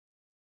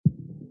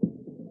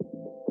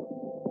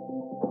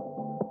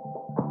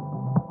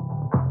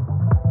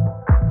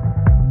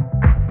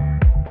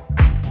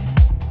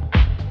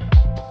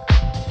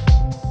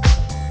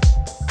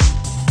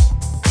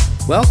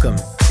Welcome,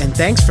 and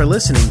thanks for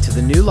listening to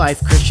the New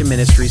Life Christian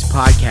Ministries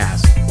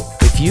podcast.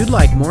 If you'd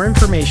like more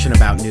information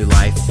about New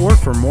Life or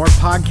for more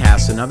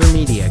podcasts and other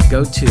media,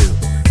 go to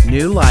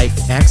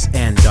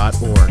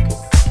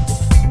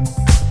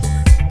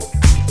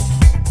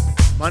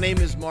newlifexn.org. My name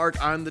is Mark.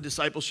 I'm the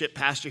discipleship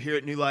pastor here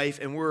at New Life,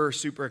 and we're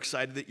super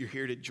excited that you're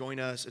here to join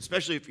us,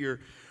 especially if you're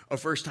a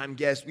first-time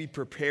guest. We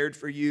prepared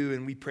for you,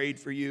 and we prayed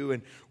for you,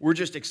 and we're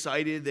just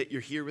excited that you're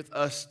here with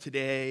us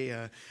today.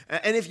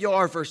 And if you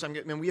are a first-time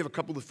guest, man, we have a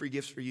couple of free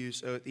gifts for you,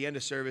 so at the end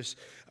of service,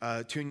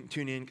 tune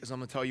in, because I'm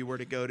going to tell you where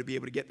to go to be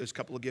able to get those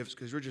couple of gifts,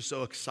 because we're just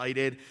so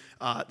excited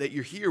that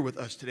you're here with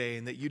us today,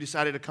 and that you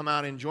decided to come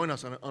out and join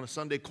us on a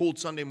Sunday, cold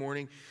Sunday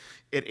morning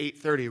at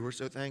 8:30. We're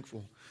so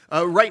thankful.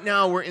 Right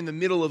now, we're in the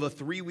middle of a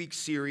 3-week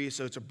series,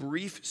 so it's a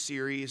brief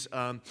series,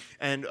 and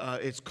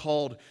it's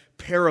called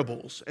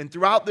Parables. And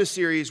throughout this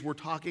series, we're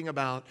talking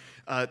about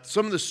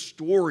some of the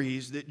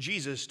stories that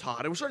Jesus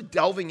taught. And we're sort of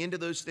delving into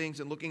those things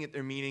and looking at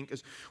their meaning,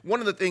 because one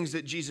of the things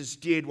that Jesus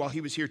did while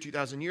he was here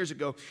 2,000 years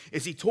ago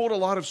is he told a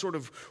lot of sort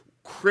of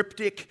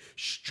cryptic,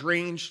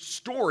 strange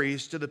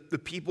stories to the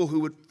people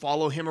who would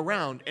follow him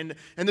around. And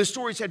the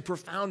stories had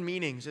profound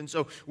meanings. And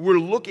so we're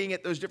looking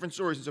at those different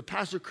stories. And so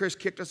Pastor Chris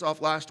kicked us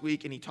off last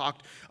week, and he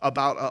talked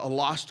about a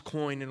lost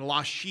coin and a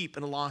lost sheep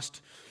and a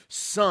lost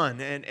son.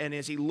 And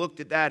as he looked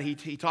at that,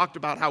 he talked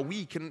about how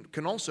we can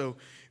also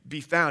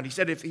be found. He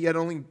said if he had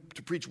only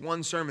to preach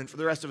one sermon for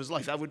the rest of his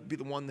life, that would be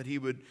the one that he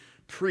would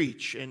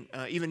preach. And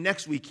even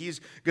next week,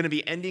 he's going to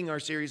be ending our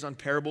series on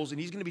parables,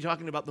 and he's going to be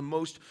talking about the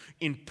most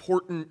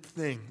important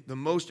thing.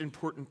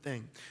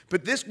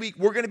 But this week,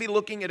 we're going to be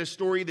looking at a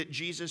story that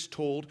Jesus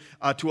told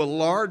to a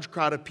large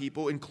crowd of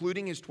people,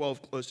 including his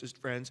 12 closest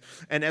friends.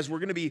 And as we're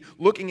going to be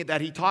looking at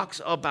that, he talks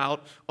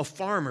about a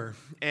farmer,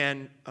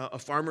 and a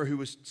farmer who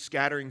was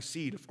scattering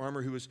seed, a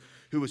farmer who was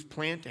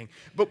planting.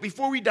 But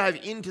before we dive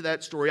into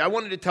that story, I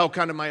wanted to tell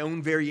kind of my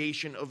own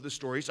variation of the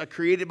story. So I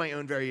created my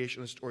own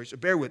variation of the story, so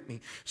bear with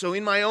me. So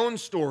in my own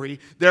story,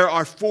 there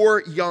are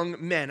 4 young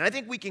men. I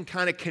think we can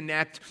kind of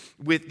connect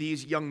with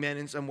these young men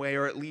in some way,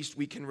 or at least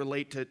we can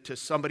relate to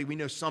somebody. We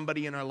know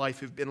somebody in our life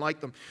who've been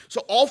like them.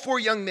 So all 4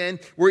 young men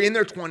were in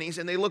their 20s,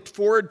 and they looked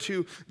forward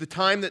to the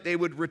time that they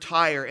would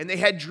retire. And they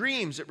had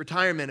dreams at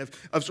retirement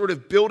of sort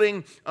of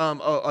building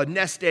a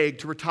nest egg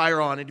to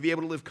retire on and to be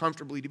able to live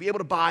comfortably, to be able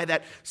to buy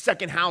that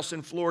second house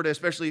in Florida,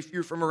 especially if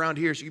you're from around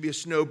here, so you could be a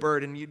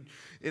snowbird, and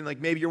like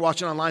maybe you're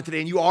watching online today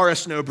and you are a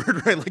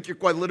snowbird, right? Like you're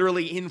quite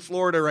literally in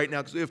Florida right now,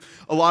 because we have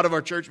a lot of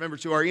our church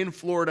members who are in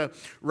Florida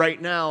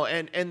right now,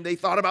 and they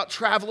thought about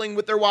traveling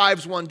with their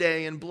wives one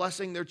day and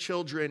blessing their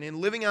children and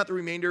living out the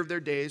remainder of their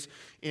days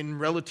in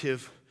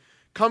relative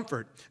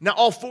comfort. Now,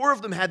 all 4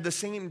 of them had the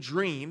same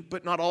dream,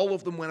 but not all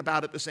of them went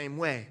about it the same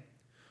way.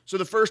 So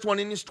the first one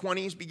in his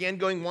 20s began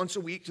going once a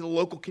week to the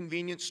local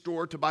convenience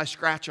store to buy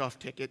scratch-off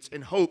tickets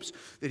in hopes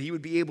that he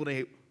would be able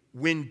to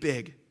win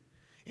big.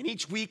 And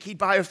each week he'd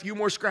buy a few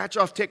more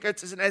scratch-off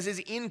tickets, and as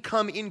his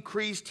income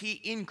increased,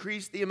 he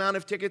increased the amount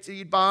of tickets that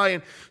he'd buy,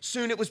 and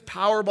soon it was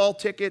Powerball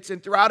tickets.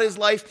 And throughout his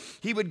life,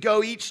 he would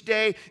go each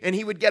day and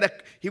he would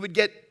get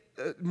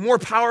more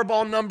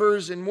Powerball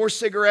numbers and more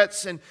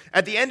cigarettes. And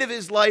at the end of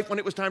his life, when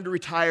it was time to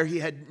retire, he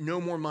had no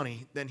more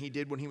money than he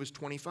did when he was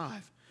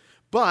 25.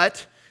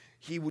 But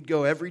he would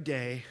go every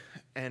day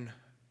and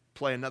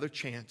play another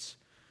chance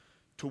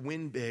to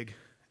win big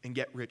and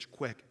get rich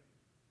quick.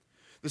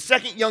 The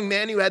second young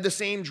man, who had the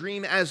same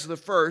dream as the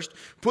first,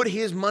 put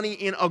his money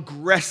in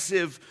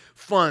aggressive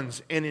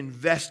funds and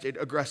invested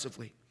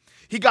aggressively.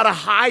 He got a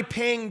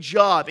high-paying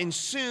job, and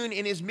soon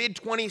in his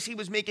mid-20s, he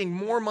was making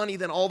more money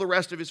than all the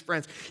rest of his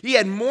friends. He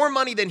had more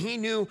money than he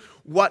knew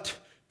what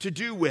to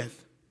do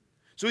with.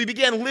 So he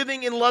began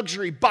living in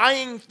luxury,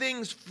 buying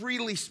things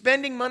freely,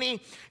 spending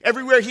money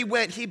everywhere he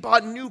went. He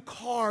bought new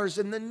cars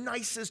and the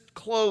nicest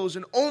clothes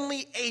and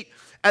only ate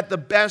at the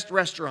best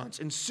restaurants.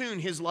 And soon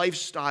his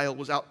lifestyle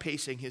was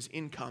outpacing his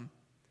income.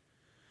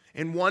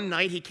 And one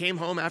night he came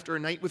home after a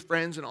night with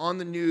friends, and on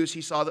the news he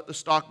saw that the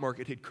stock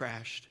market had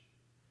crashed.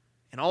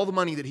 And all the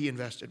money that he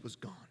invested was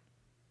gone.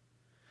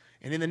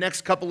 And in the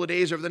next couple of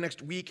days, over the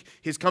next week,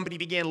 his company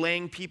began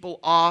laying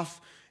people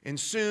off. And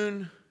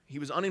soon he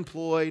was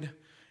unemployed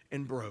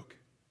and broke.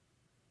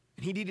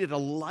 And he needed a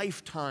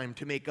lifetime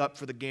to make up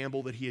for the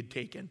gamble that he had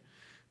taken,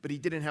 but he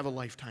didn't have a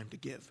lifetime to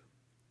give.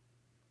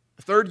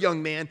 A third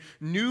young man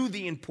knew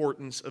the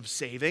importance of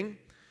saving,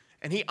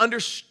 and he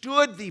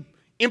understood the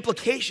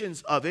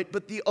implications of it,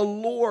 but the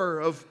allure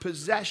of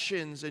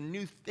possessions and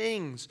new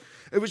things,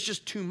 it was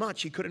just too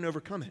much. He couldn't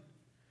overcome it.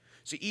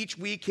 So each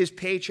week his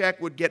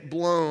paycheck would get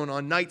blown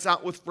on nights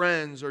out with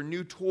friends or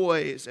new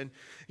toys, and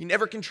he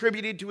never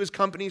contributed to his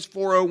company's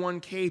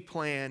 401k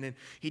plan, and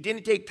he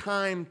didn't take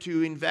time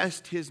to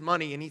invest his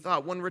money, and he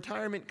thought, when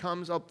retirement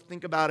comes, I'll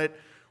think about it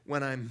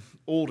when I'm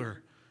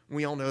older.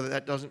 We all know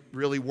that doesn't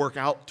really work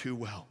out too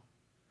well.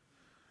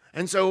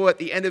 And so at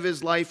the end of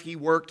his life, he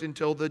worked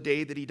until the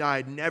day that he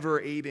died, never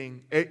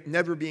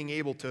being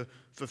able to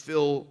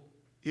fulfill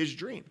his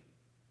dream.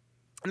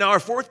 Now,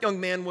 our fourth young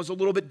man was a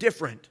little bit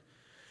different.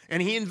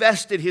 And he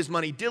invested his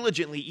money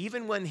diligently,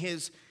 even when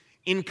his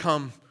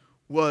income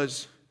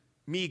was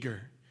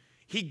meager.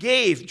 He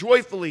gave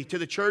joyfully to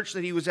the church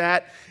that he was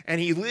at, and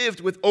he lived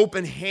with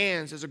open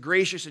hands as a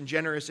gracious and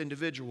generous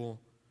individual.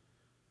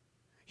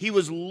 He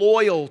was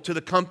loyal to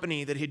the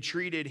company that had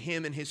treated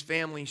him and his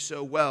family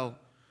so well,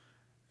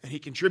 and he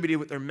contributed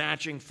with their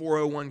matching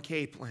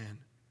 401k plan.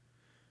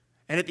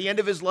 And at the end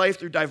of his life,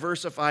 through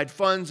diversified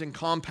funds and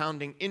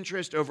compounding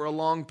interest over a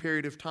long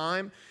period of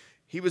time,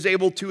 he was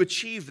able to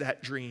achieve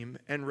that dream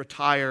and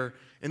retire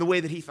in the way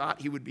that he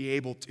thought he would be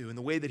able to, in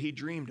the way that he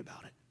dreamed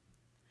about it.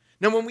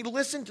 Now, when we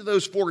listen to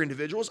those four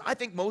individuals, I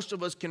think most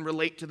of us can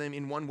relate to them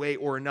in one way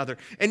or another.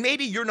 And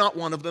maybe you're not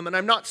one of them, and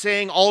I'm not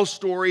saying all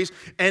stories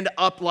end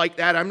up like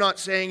that. I'm not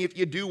saying if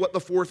you do what the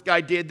fourth guy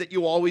did that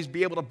you'll always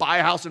be able to buy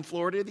a house in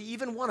Florida, that you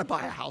even want to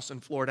buy a house in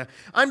Florida.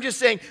 I'm just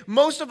saying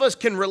most of us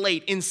can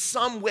relate in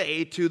some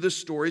way to the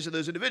stories of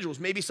those individuals.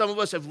 Maybe some of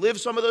us have lived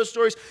some of those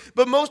stories,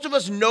 but most of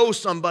us know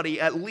somebody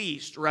at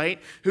least,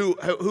 right, who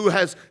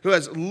has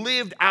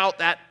lived out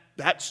that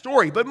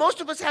story. But most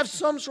of us have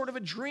some sort of a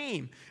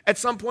dream at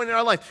some point in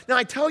our life. Now,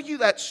 I tell you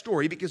that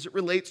story because it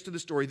relates to the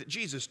story that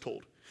Jesus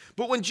told.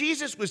 But when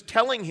Jesus was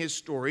telling his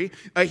story,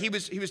 he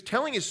was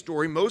telling his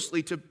story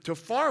mostly to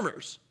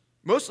farmers.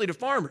 Mostly to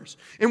farmers.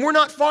 And we're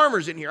not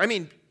farmers in here. I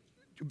mean,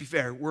 to be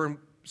fair, we're in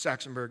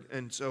Saxonburg,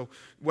 and so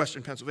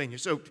Western Pennsylvania.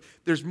 So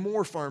there's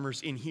more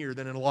farmers in here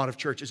than in a lot of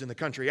churches in the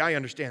country. I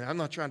understand that. I'm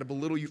not trying to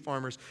belittle you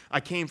farmers.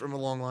 I came from a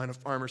long line of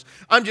farmers.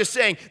 I'm just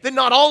saying that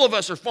not all of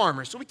us are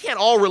farmers, so we can't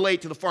all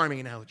relate to the farming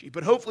analogy.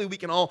 But hopefully we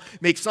can all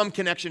make some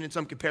connection and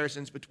some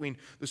comparisons between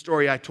the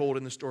story I told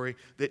and the story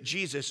that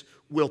Jesus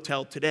will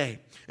tell today.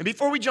 And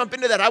before we jump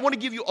into that, I want to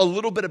give you a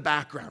little bit of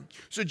background.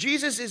 So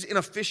Jesus is in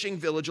a fishing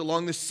village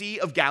along the Sea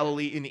of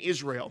Galilee in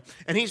Israel.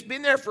 And he's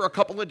been there for a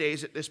couple of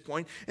days at this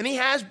point, and he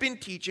has been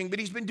teaching, but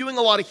he's been doing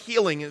a lot of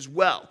healing as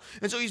well.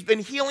 And so he's been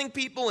healing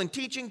people and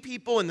teaching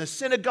people in the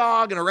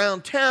synagogue and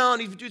around town.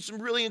 He's doing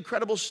some really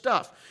incredible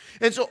stuff.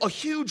 And so a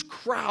huge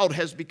crowd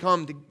has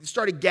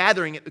started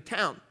gathering at the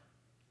town.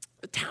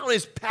 The town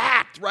is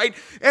packed, right?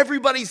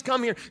 Everybody's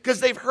come here because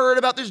they've heard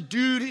about this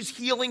dude who's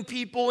healing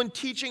people and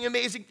teaching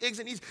amazing things,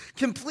 and he's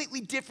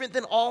completely different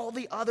than all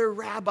the other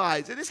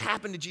rabbis. And this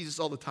happened to Jesus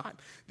all the time.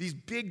 These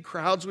big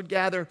crowds would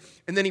gather,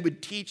 and then he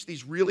would teach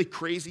these really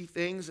crazy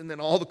things, and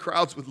then all the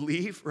crowds would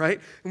leave, right?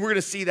 And we're going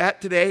to see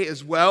that today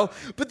as well.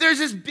 But there's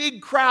this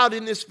big crowd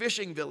in this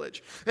fishing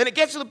village, and it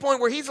gets to the point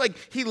where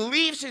he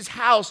leaves his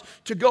house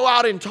to go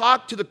out and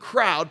talk to the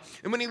crowd,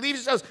 and when he leaves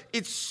his house,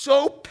 it's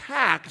so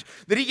packed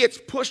that he gets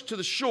pushed to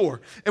the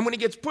shore. And when he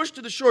gets pushed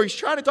to the shore, he's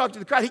trying to talk to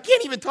the crowd. He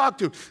can't even talk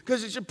to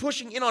because it's just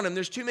pushing in on him.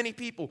 There's too many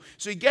people.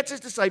 So he gets his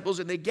disciples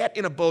and they get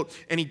in a boat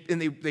and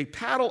they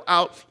paddle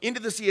out into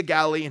the Sea of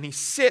Galilee, and he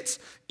sits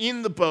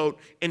in the boat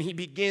and he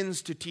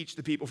begins to teach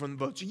the people from the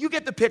boat. So you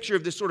get the picture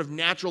of this sort of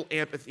natural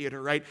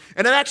amphitheater, right?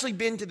 And I've actually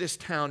been to this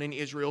town in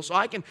Israel, so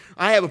I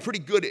have a pretty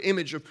good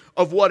image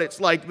of what it's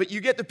like. But you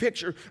get the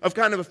picture of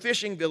kind of a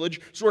fishing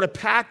village sort of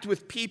packed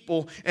with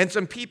people and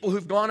some people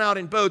who've gone out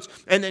in boats,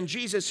 and then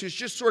Jesus who's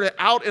just sort of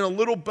out in a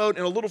little boat,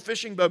 in a little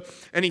fishing boat,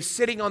 and he's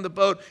sitting on the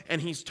boat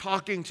and he's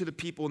talking to the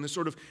people in this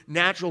sort of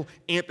natural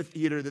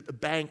amphitheater that the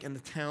bank and the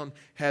town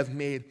have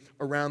made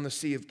around the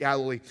Sea of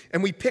Galilee.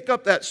 And we pick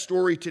up that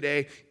story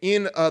today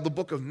in the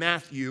book of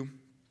Matthew,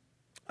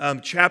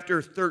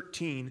 chapter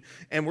 13,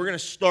 and we're going to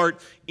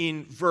start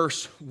in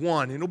verse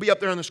 1. And it'll be up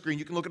there on the screen.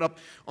 You can look it up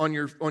on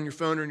your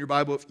phone or in your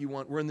Bible if you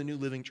want. We're in the New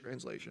Living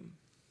Translation.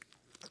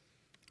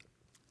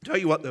 Tell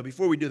you what, though,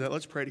 before we do that,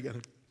 let's pray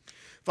together.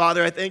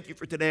 Father, I thank you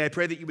for today. I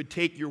pray that you would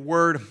take your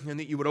word and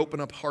that you would open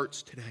up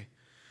hearts today,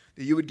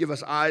 that you would give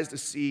us eyes to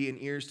see and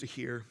ears to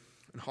hear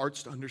and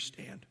hearts to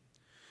understand.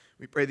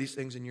 We pray these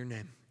things in your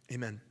name.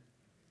 Amen.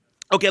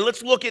 Okay,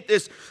 let's look at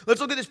this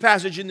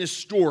passage in this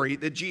story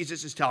that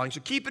Jesus is telling.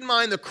 So keep in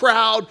mind the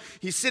crowd.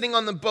 He's sitting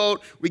on the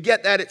boat. We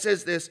get that. It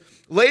says this.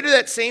 Later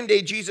that same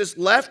day, Jesus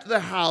left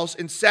the house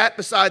and sat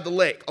beside the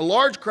lake. A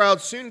large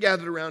crowd soon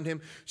gathered around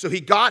him, so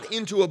he got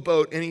into a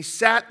boat and he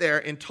sat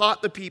there and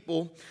taught the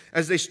people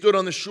as they stood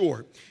on the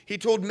shore. He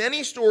told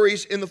many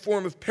stories in the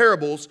form of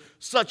parables,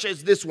 such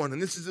as this one.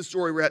 And this is the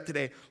story we're at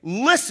today.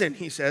 Listen,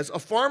 he says, a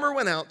farmer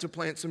went out to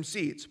plant some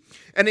seeds.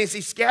 And as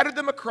he scattered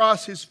them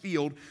across his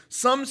field,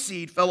 some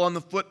seed fell on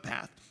the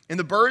footpath, and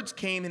the birds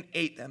came and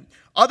ate them.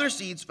 Other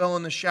seeds fell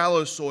in the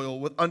shallow soil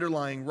with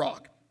underlying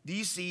rock.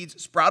 These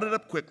seeds sprouted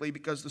up quickly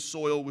because the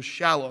soil was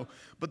shallow,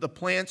 but the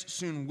plants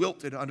soon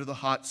wilted under the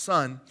hot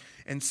sun,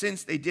 and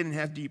since they didn't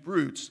have deep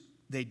roots,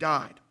 they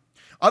died.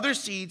 Other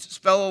seeds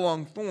fell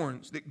along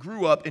thorns that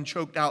grew up and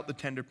choked out the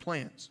tender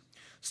plants.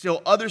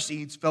 Still other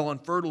seeds fell on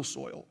fertile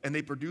soil, and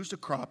they produced a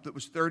crop that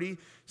was 30,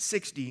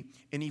 60,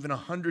 and even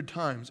 100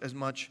 times as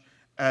much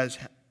as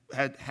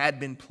had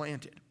been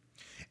planted.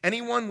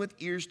 Anyone with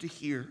ears to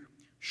hear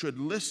should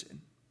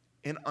listen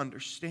and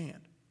understand.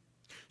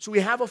 So we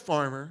have a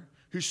farmer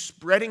who's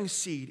spreading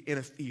seed in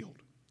a field.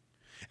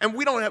 And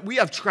we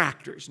have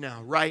tractors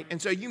now, right? And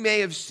so you may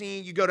have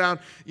seen, you go down,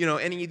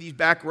 any of these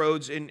back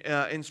roads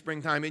in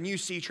springtime, and you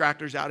see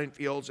tractors out in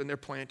fields, and they're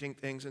planting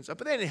things and stuff.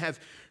 But they didn't have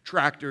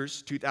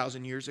tractors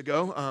 2,000 years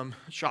ago.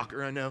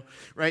 Shocker, I know,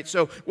 right?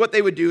 So what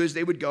they would do is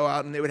they would go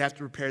out and they would have to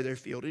prepare their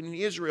field. And in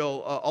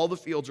Israel, all the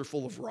fields are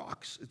full of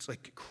rocks. It's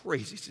like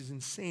crazy. It's an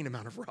insane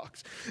amount of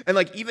rocks. And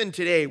like even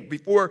today,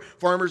 before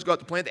farmers go out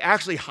to plant, they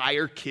actually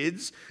hire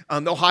kids.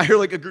 They'll hire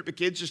like a group of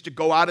kids just to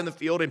go out in the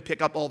field and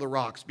pick up all the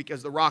rocks,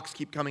 because the rocks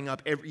keep coming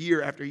up every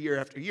year after year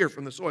after year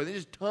from the soil.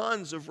 There's just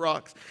tons of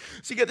rocks.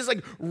 So you get this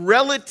like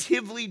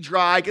relatively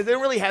dry, because they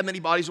don't really have many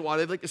bodies of water.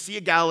 They have like the Sea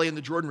of Galilee and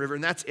the Jordan River,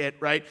 and that's it,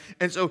 right?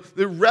 And so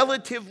the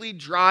relatively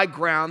dry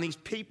ground, these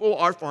people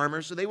are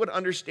farmers, so they would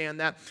understand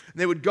that.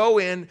 They would go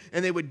in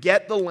and they would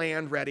get the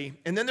land ready.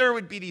 And then there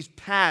would be these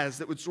paths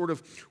that would sort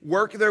of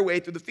work their way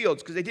through the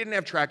fields, because they didn't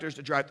have tractors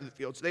to drive through the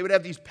fields. So they would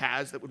have these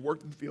paths that would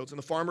work through the fields, and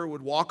the farmer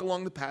would walk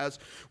along the paths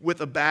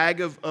with a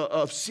bag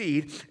of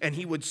seed, and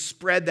he would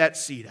spread that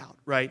seed out,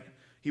 right?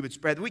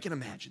 We can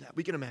imagine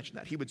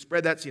that. He would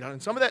spread that seed out,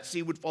 and some of that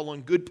seed would fall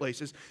on good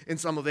places, and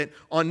some of it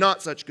on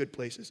not such good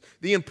places.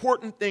 The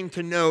important thing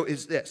to know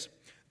is this: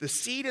 the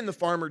seed and the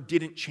farmer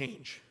didn't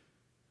change.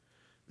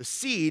 The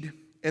seed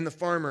and the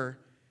farmer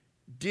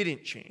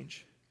didn't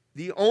change.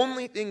 The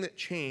only thing that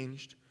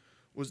changed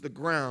was the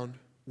ground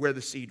where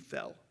the seed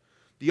fell.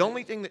 The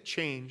only thing that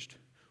changed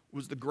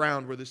was the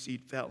ground where the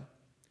seed fell.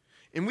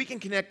 And we can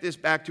connect this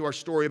back to our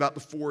story about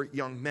the 4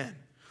 young men.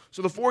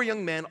 So the 4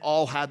 young men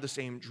all had the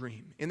same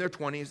dream. In their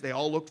 20s, they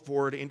all looked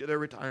forward into their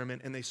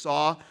retirement, and they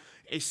saw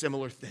a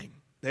similar thing.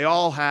 They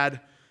all had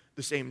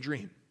the same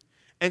dream.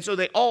 And so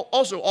they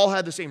all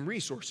had the same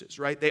resources,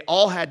 right? They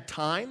all had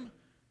time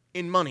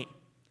and money.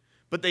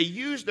 But they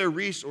used their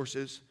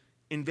resources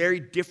in very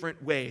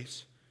different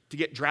ways to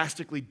get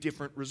drastically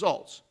different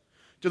results,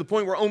 to the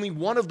point where only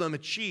one of them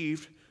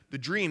achieved the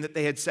dream that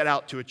they had set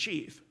out to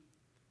achieve.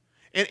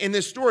 And in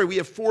this story, we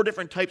have 4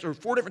 different types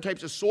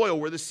of soil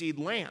where the seed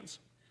lands.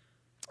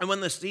 And when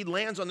the seed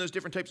lands on those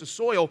different types of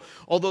soil,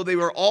 although they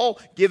were all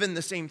given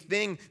the same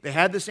thing, they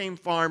had the same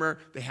farmer,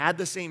 they had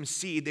the same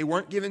seed, they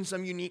weren't given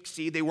some unique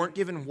seed, they weren't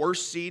given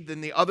worse seed than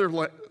the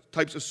other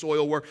types of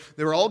soil were.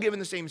 They were all given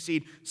the same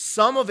seed.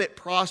 Some of it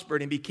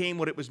prospered and became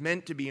what it was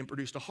meant to be and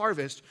produced a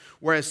harvest,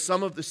 whereas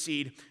some of the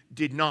seed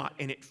did not,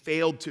 and it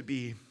failed to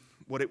be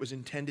what it was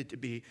intended to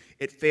be.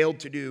 It failed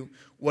to do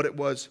what it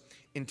was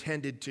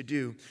intended to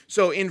do.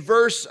 So in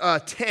verse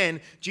 10,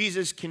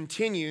 Jesus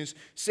continues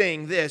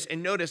saying this,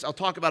 and notice, I'll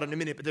talk about it in a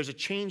minute, but there's a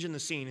change in the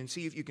scene, and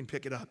see if you can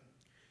pick it up.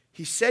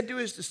 He said to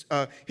his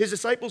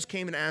disciples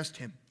came and asked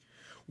him,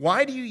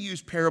 "Why do you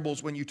use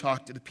parables when you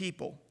talk to the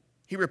people?"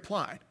 He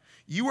replied,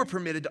 "You are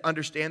permitted to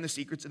understand the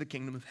secrets of the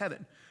kingdom of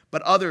heaven,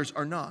 but others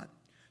are not.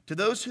 To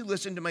those who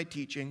listen to my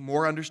teaching,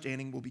 more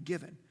understanding will be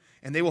given,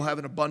 and they will have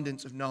an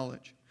abundance of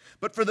knowledge.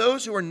 But for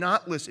those who are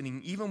not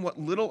listening, even what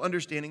little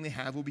understanding they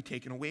have will be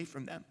taken away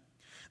from them.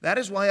 That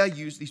is why I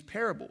use these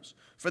parables.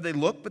 For they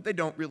look, but they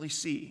don't really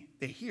see.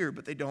 They hear,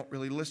 but they don't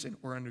really listen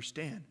or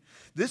understand.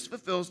 This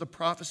fulfills the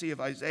prophecy of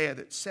Isaiah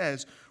that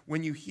says,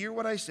 when you hear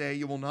what I say,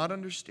 you will not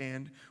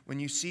understand. When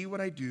you see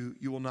what I do,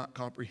 you will not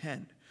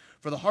comprehend.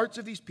 For the hearts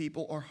of these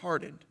people are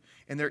hardened,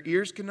 and their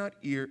ears cannot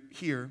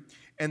hear,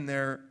 and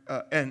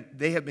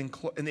they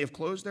have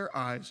closed their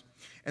eyes,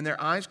 and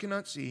their eyes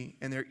cannot see,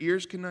 and their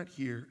ears cannot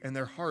hear, and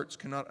their hearts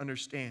cannot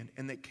understand,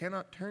 and they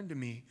cannot turn to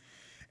me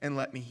and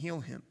let me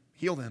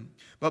heal them.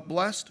 But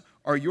blessed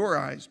are your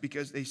eyes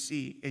because they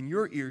see, and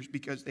your ears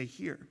because they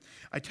hear.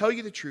 I tell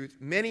you the truth,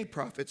 many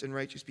prophets and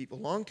righteous people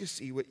long to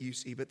see what you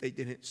see, but they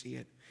didn't see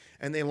it.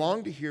 And they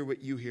long to hear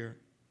what you hear,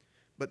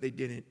 but they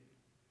didn't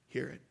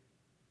hear it."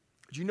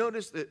 Did you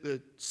notice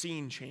the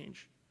scene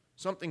change?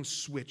 Something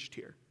switched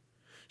here.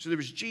 So there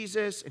was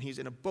Jesus, and he's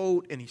in a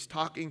boat, and he's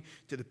talking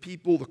to the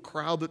people, the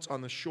crowd that's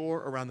on the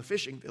shore around the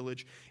fishing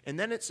village. And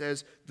then it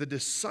says, the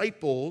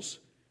disciples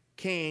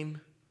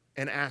came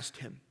and asked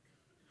him.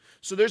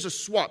 So there's a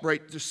swap,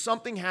 right? There's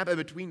something happened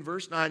between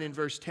verse 9 and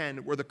verse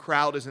 10 where the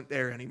crowd isn't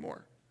there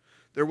anymore.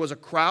 There was a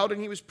crowd,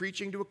 and he was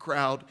preaching to a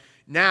crowd.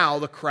 Now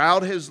the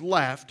crowd has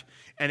left,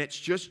 and it's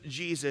just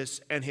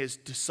Jesus and his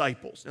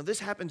disciples. Now this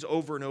happens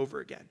over and over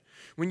again.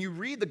 When you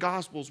read the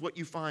Gospels, what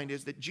you find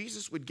is that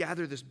Jesus would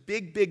gather this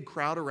big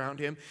crowd around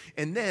him,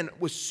 and then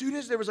as soon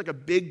as there was like a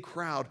big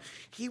crowd,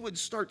 he would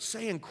start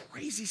saying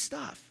crazy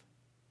stuff.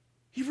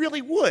 He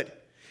really would.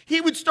 He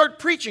would start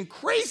preaching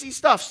crazy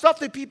stuff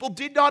that people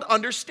did not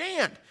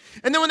understand.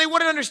 And then when they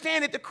wouldn't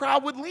understand it, the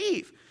crowd would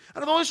leave.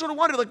 And I've always sort of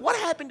wondered, like, what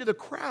happened to the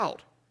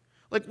crowd?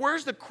 Like,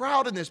 where's the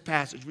crowd in this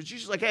passage? Was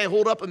Jesus like, hey,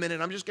 hold up a minute,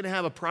 I'm just going to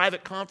have a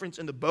private conference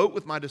in the boat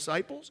with my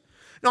disciples?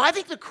 No, I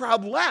think the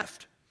crowd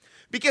left.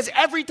 Because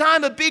every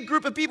time a big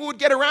group of people would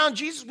get around,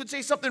 Jesus would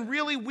say something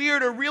really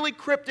weird or really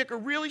cryptic or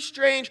really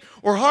strange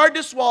or hard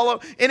to swallow,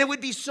 and it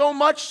would be so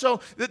much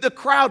so that the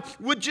crowd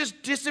would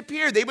just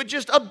disappear. They would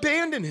just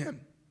abandon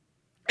him.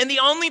 And the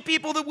only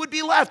people that would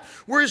be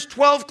left were his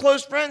 12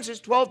 close friends,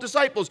 his 12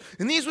 disciples.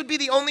 And these would be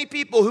the only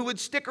people who would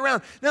stick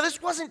around. Now, this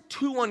wasn't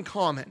too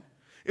uncommon.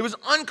 It was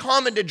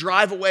uncommon to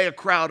drive away a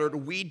crowd or to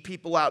weed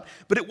people out,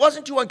 but it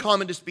wasn't too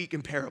uncommon to speak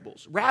in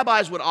parables.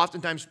 Rabbis would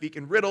oftentimes speak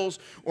in riddles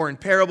or in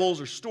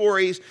parables or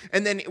stories,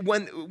 and then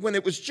when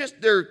it was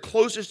just their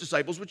closest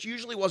disciples, which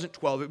usually wasn't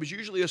 12, it was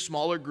usually a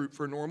smaller group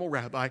for a normal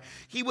rabbi,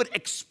 he would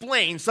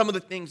explain some of the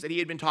things that he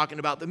had been talking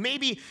about that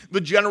maybe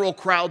the general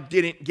crowd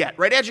didn't get,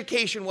 right?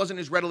 Education wasn't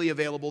as readily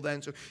available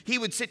then, so he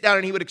would sit down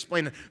and he would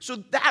explain it. So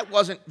that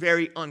wasn't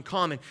very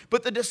uncommon.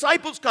 But the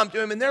disciples come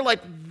to him and they're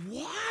like,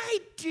 why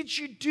did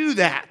you do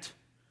that?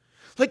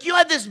 Like, you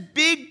had this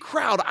big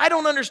crowd. I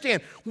don't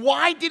understand.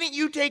 Why didn't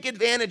you take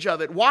advantage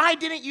of it? Why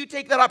didn't you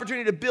take that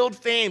opportunity to build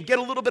fame, get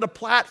a little bit of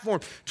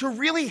platform, to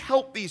really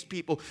help these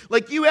people?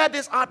 Like, you had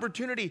this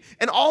opportunity,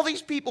 and all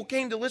these people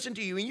came to listen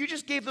to you, and you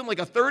just gave them like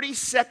a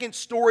 30-second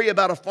story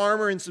about a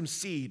farmer and some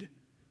seed.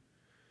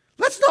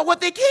 That's not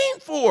what they came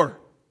for.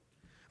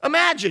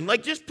 Imagine,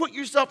 like, just put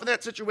yourself in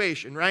that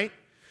situation, right?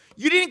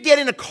 You didn't get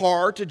in a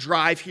car to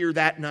drive here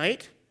that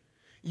night.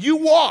 You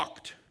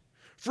walked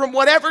from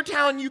whatever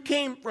town you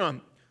came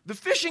from. The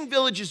fishing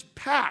village is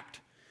packed.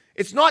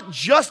 It's not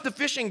just the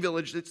fishing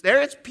village that's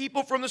there, it's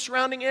people from the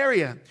surrounding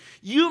area.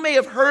 You may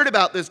have heard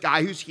about this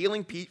guy who's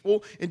healing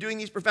people and doing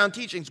these profound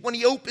teachings. When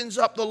he opens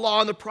up the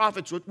law and the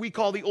prophets, what we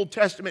call the Old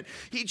Testament,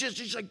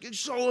 he's like, it's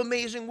so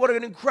amazing, what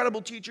an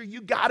incredible teacher. You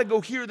got to go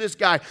hear this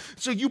guy.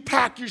 So you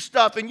pack your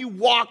stuff and you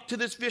walk to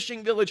this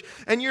fishing village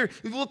and you're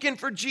looking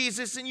for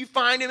Jesus and you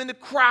find him in the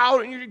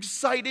crowd and you're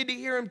excited to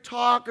hear him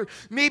talk. Or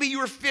maybe you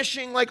were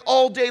fishing like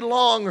all day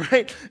long,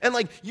 right? And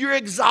like you're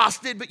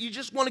exhausted, but you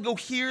just want to go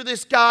hear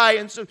this guy.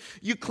 And so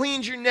you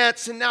cleaned your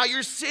nets, and now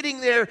you're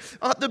sitting there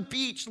at the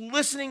beach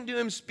listening to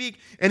him speak,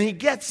 and he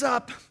gets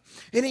up,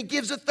 and he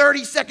gives a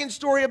 30-second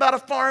story about a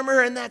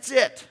farmer, and that's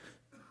it.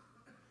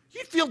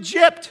 You'd feel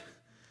gypped.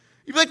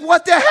 You'd be like,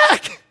 what the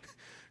heck?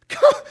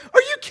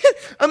 Are you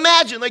kidding?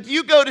 Imagine, like,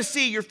 you go to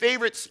see your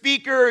favorite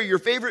speaker or your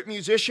favorite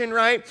musician,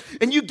 right?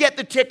 And you get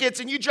the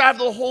tickets, and you drive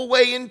the whole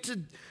way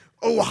into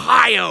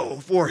Ohio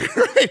for it,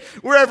 right?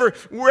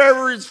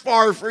 Wherever is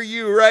far for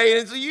you, right?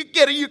 And so you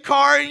get in your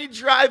car and you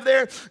drive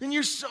there and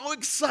you're so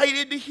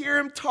excited to hear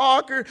him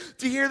talk or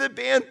to hear the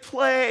band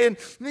play. And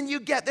then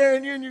you get there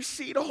and you're in your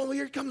seat. Oh,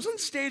 here he comes on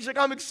stage. Like,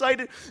 I'm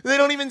excited. They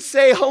don't even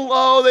say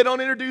hello. They don't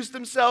introduce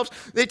themselves.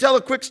 They tell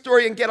a quick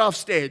story and get off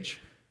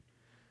stage.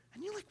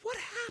 And you're like, what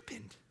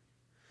happened?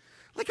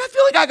 Like, I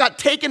feel like I got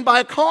taken by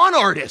a con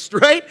artist,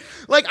 right?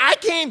 Like,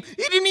 he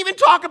didn't even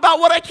talk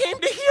about what I came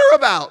to hear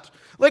about.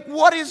 Like,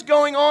 what is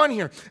going on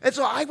here? And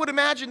so I would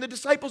imagine the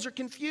disciples are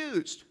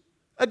confused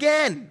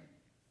again.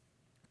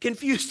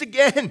 Confused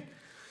again.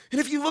 And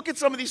if you look at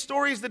some of these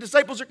stories, the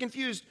disciples are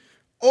confused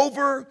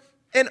over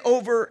and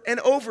over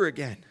and over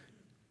again.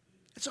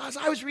 And so as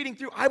I was reading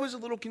through, I was a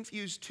little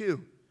confused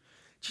too.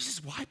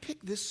 Jesus, why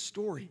pick this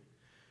story?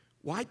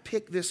 Why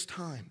pick this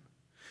time?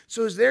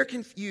 So as they're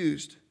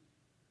confused,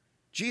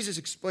 Jesus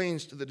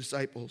explains to the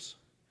disciples,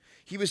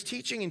 he was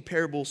teaching in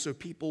parables so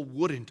people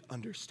wouldn't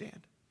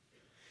understand.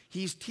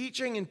 He's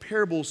teaching in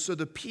parables so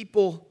the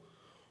people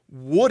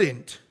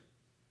wouldn't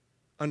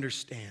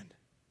understand.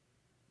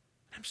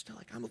 I'm still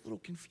like, I'm a little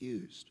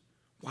confused.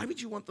 Why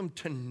would you want them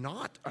to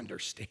not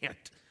understand?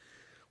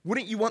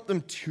 Wouldn't you want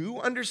them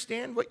to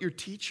understand what you're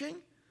teaching?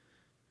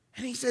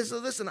 And he says,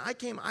 listen,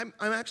 I'm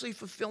actually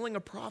fulfilling a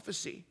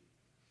prophecy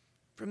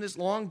from this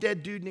long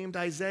dead dude named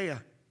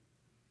Isaiah.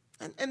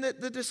 And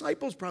the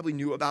disciples probably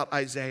knew about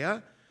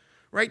Isaiah.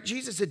 Right?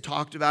 Jesus had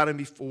talked about him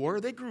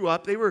before. They grew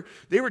up. They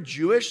were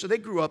Jewish, so they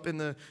grew up in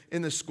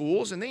the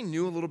schools, and they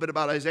knew a little bit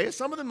about Isaiah.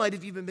 Some of them might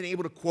have even been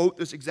able to quote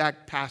this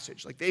exact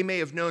passage. Like, they may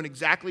have known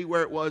exactly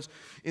where it was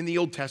in the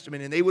Old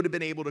Testament, and they would have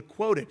been able to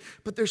quote it.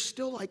 But they're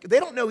still like, they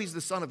don't know he's the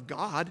Son of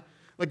God.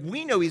 Like,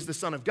 we know he's the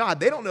Son of God.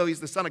 They don't know he's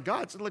the Son of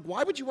God. So, like,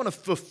 why would you want to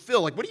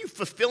fulfill? Like, what are you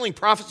fulfilling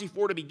prophecy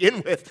for to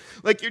begin with?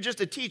 Like, you're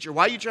just a teacher.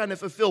 Why are you trying to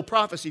fulfill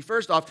prophecy,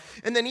 first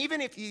off? And then even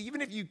if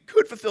you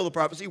could fulfill the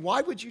prophecy,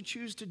 why would you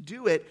choose to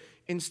do it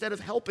instead of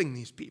helping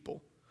these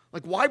people?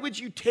 Like, why would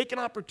you take an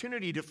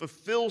opportunity to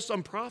fulfill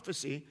some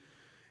prophecy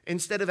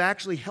instead of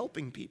actually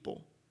helping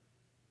people?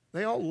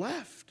 They all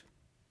left.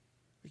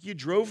 Like, you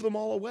drove them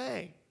all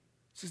away.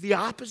 This is the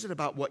opposite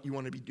about what you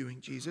want to be doing,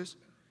 Jesus.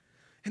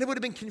 And it would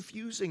have been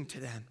confusing to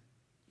them.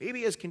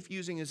 Maybe as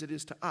confusing as it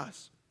is to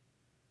us.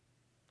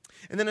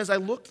 And then as I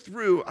looked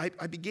through,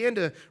 I began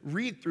to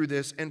read through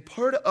this, and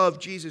part of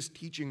Jesus'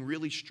 teaching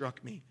really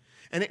struck me.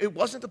 And it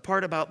wasn't the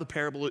part about the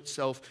parable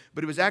itself,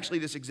 but it was actually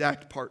this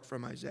exact part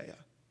from Isaiah.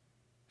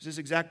 It was this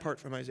exact part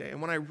from Isaiah. And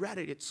when I read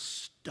it, it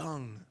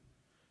stung.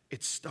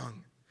 It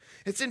stung.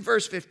 It's in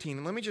verse 15,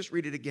 and let me just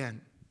read it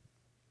again.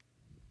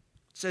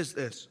 It says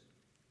this.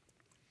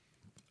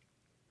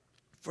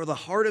 For the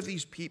heart of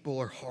these people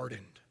are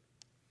hardened,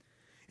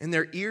 and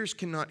their ears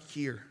cannot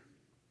hear,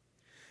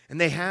 and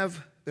they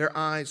have their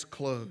eyes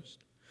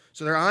closed.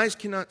 So their eyes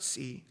cannot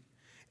see,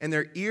 and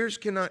their ears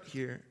cannot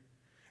hear,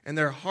 and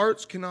their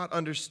hearts cannot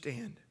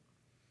understand,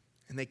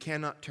 and they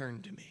cannot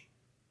turn to me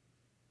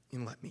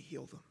and let me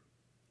heal them.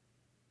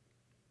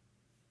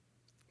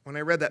 When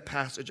I read that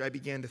passage, I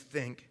began to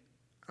think,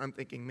 I'm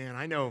thinking, man,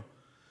 I know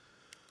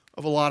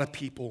of a lot of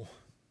people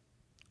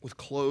with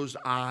closed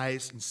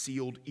eyes and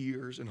sealed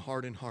ears and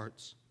hardened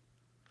hearts.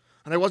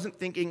 And I wasn't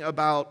thinking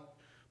about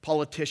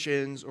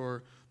politicians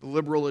or the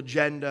liberal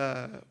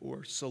agenda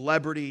or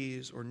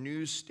celebrities or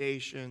news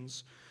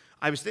stations.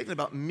 I was thinking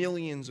about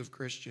millions of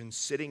Christians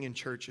sitting in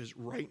churches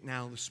right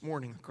now this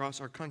morning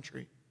across our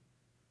country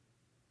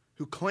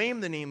who claim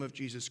the name of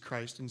Jesus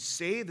Christ and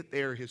say that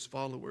they are his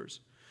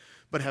followers,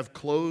 but have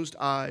closed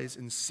eyes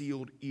and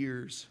sealed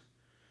ears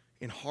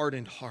and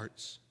hardened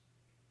hearts.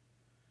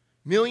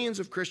 Millions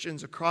of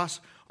Christians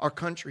across our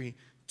country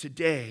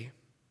today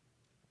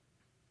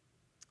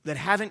that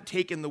haven't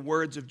taken the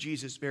words of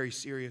Jesus very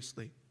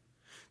seriously.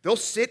 They'll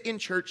sit in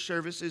church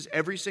services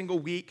every single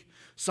week.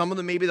 Some of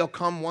them, maybe they'll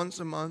come once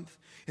a month,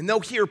 and they'll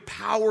hear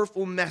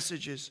powerful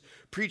messages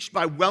preached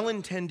by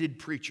well-intended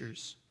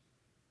preachers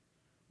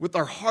with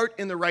their heart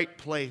in the right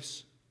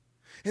place.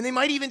 And they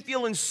might even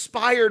feel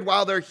inspired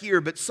while they're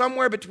here, but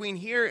somewhere between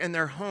here and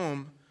their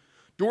home,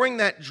 during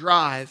that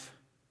drive,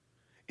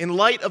 in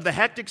light of the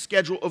hectic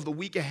schedule of the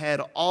week ahead,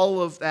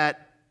 all of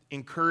that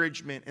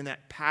encouragement and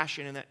that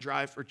passion and that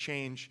drive for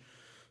change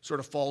sort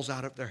of falls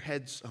out of their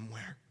heads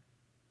somewhere.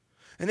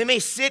 And they may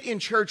sit in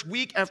church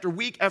week after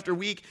week after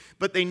week,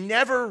 but they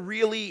never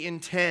really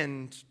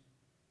intend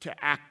to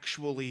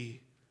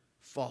actually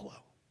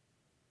follow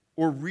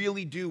or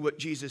really do what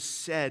Jesus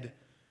said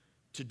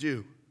to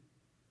do.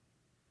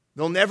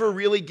 They'll never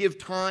really give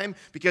time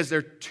because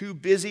they're too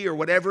busy or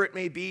whatever it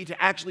may be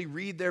to actually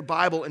read their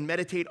Bible and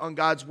meditate on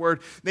God's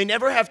word. They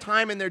never have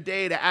time in their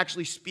day to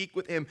actually speak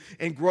with him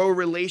and grow a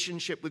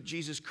relationship with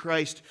Jesus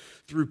Christ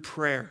through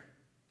prayer.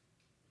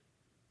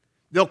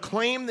 They'll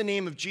claim the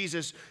name of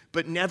Jesus,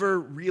 but never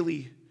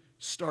really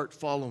start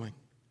following.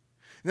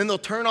 And then they'll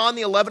turn on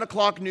the 11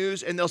 o'clock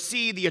news and they'll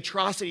see the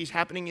atrocities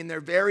happening in their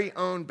very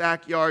own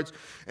backyards,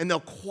 and they'll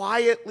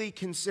quietly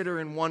consider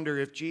and wonder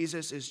if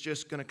Jesus is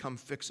just going to come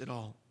fix it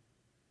all.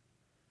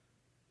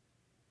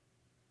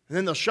 And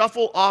then they'll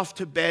shuffle off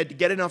to bed to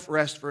get enough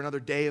rest for another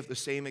day of the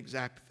same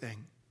exact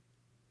thing.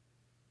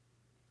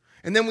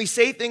 And then we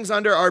say things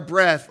under our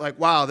breath like,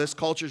 wow, this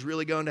culture's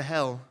really going to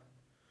hell.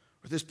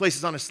 Or this place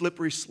is on a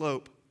slippery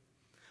slope.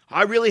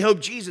 I really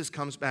hope Jesus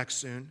comes back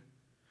soon.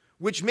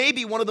 Which may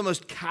be one of the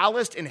most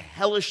calloused and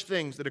hellish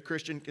things that a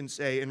Christian can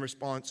say in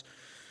response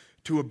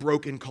to a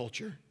broken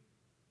culture.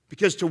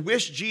 Because to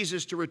wish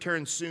Jesus to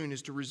return soon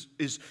is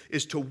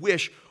to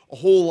wish a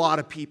whole lot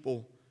of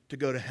people to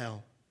go to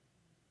hell.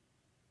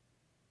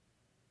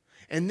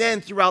 And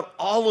then throughout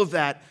all of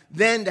that,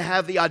 then to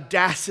have the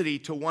audacity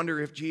to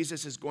wonder if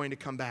Jesus is going to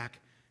come back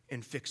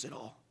and fix it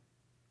all.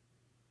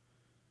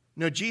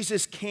 No,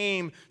 Jesus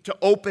came to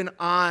open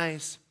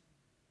eyes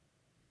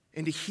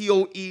and to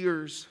heal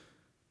ears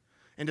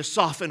and to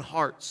soften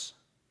hearts.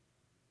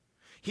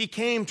 He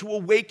came to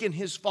awaken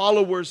his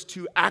followers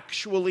to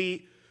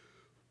actually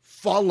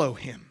follow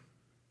him.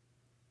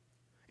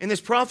 And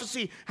this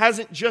prophecy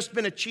hasn't just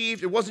been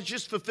achieved. It wasn't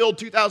just fulfilled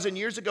 2,000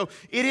 years ago.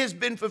 It has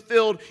been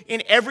fulfilled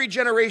in every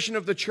generation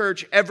of the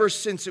church ever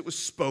since it was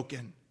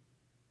spoken.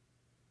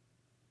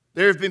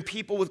 There have been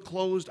people with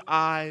closed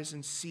eyes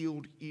and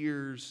sealed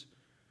ears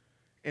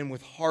and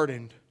with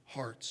hardened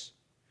hearts.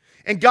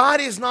 And God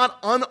is not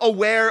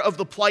unaware of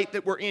the plight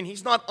that we're in.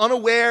 He's not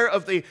unaware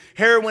of the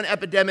heroin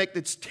epidemic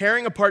that's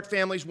tearing apart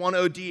families one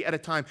OD at a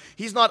time.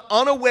 He's not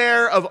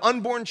unaware of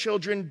unborn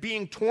children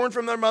being torn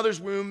from their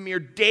mother's womb mere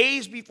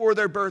days before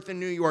their birth in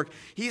New York.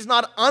 He's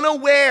not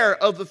unaware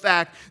of the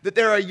fact that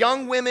there are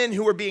young women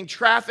who are being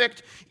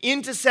trafficked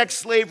into sex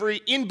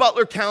slavery in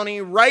Butler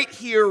County right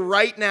here,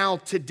 right now,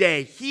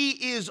 today. He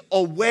is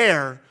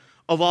aware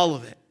of all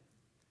of it,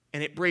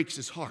 and it breaks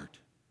his heart.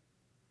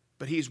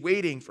 But he's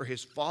waiting for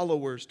his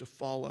followers to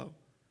follow.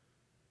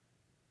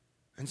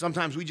 And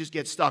sometimes we just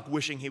get stuck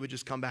wishing he would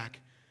just come back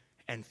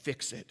and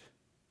fix it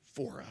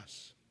for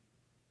us.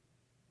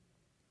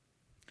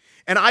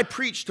 And I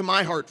preached to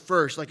my heart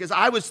first. Like as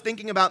I was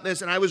thinking about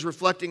this and I was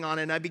reflecting on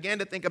it, and I began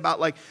to think about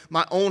like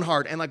my own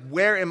heart and like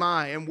where am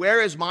I and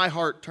where is my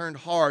heart turned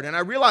hard? And I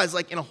realized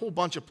like in a whole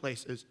bunch of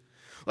places.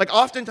 Like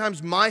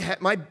oftentimes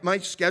my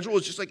schedule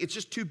is just like, it's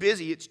just too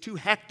busy. It's too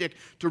hectic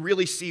to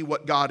really see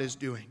what God is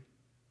doing.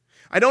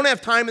 I don't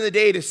have time in the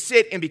day to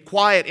sit and be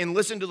quiet and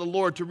listen to the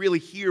Lord to really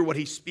hear what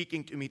he's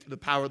speaking to me through the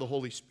power of the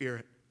Holy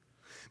Spirit.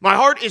 My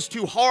heart is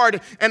too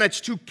hard and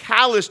it's too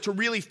callous to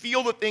really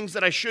feel the things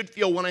that I should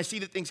feel when I see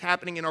the things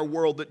happening in our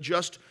world that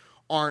just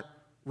aren't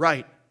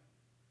right.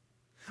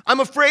 I'm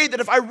afraid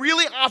that if I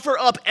really offer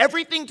up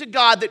everything to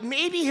God, that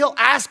maybe he'll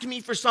ask me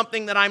for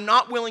something that I'm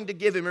not willing to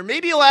give him, or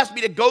maybe he'll ask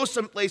me to go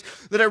someplace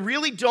that I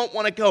really don't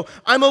want to go.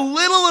 I'm a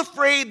little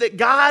afraid that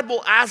God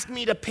will ask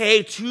me to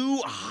pay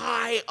too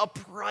high a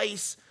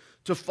price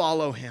to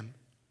follow him.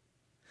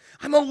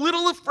 I'm a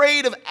little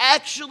afraid of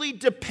actually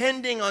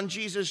depending on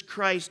Jesus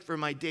Christ for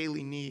my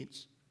daily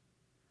needs.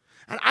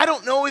 And I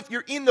don't know if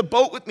you're in the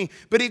boat with me,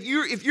 but if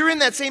you're in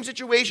that same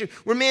situation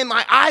where, man,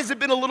 my eyes have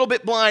been a little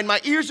bit blind,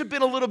 my ears have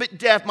been a little bit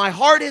deaf, my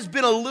heart has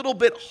been a little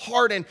bit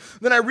hardened,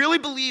 then I really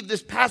believe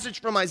this passage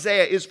from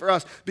Isaiah is for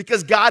us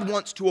because God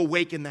wants to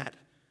awaken that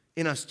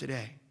in us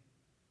today.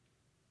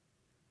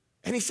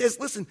 And he says,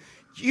 listen,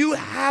 You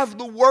have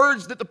the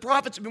words that the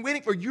prophets have been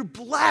waiting for. You're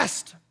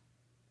blessed.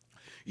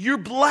 You're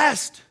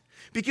blessed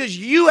because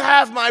you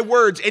have my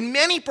words. And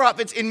many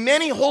prophets and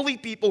many holy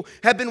people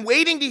have been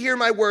waiting to hear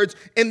my words,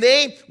 and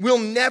they will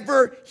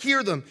never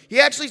hear them. He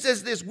actually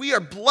says this: we are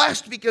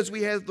blessed because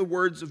we have the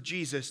words of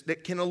Jesus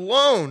that can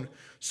alone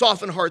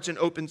soften hearts and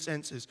open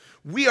senses.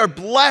 We are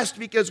blessed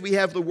because we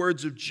have the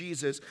words of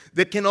Jesus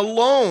that can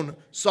alone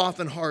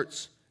soften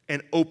hearts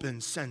and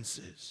open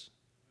senses.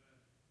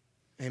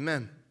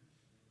 Amen.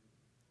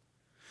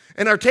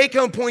 And our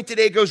take-home point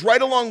today goes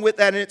right along with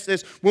that, and it's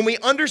this: when we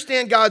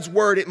understand God's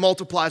word, it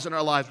multiplies in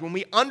our lives. When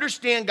we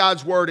understand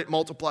God's word, it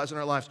multiplies in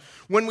our lives.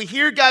 When we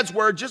hear God's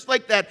word, just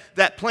like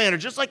that plant, or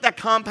just like that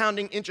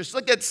compounding interest, just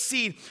like that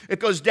seed,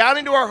 it goes down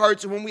into our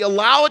hearts, and when we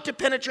allow it to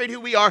penetrate who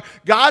we are,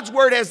 God's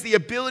word has the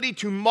ability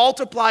to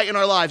multiply in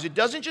our lives. It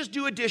doesn't just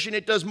do addition,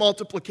 it does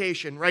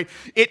multiplication, right?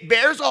 It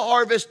bears a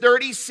harvest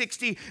 30,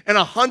 60, and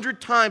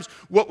 100 times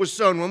what was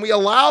sown. When we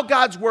allow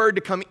God's word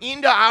to come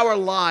into our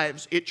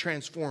lives, it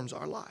transforms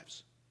our lives.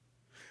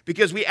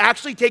 Because we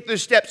actually take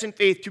those steps in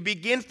faith to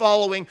begin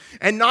following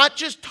and not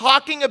just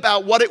talking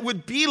about what it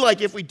would be like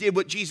if we did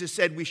what Jesus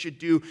said we should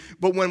do,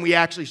 but when we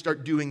actually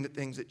start doing the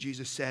things that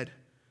Jesus said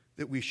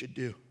that we should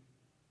do.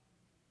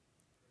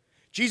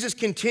 Jesus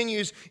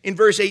continues in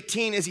verse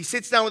 18 as he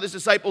sits down with his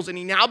disciples, and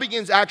he now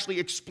begins actually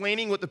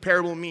explaining what the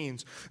parable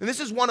means. And this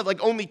is one of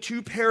only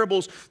 2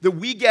 parables that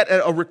we get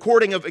a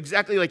recording of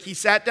exactly like he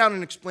sat down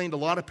and explained a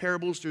lot of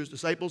parables to his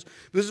disciples.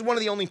 This is one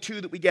of the only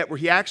 2 that we get where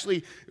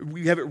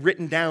we have it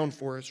written down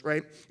for us,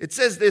 right? It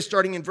says this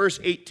starting in verse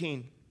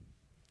 18.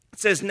 It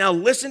says, "Now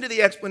listen to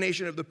the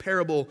explanation of the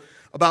parable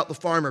about the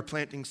farmer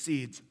planting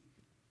seeds.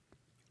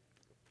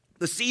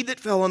 The seed that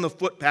fell on the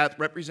footpath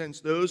represents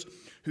those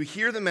who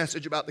hear the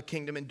message about the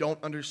kingdom and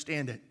don't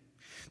understand it.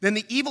 Then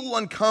the evil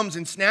one comes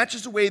and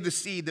snatches away the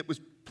seed that was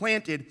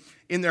planted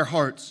in their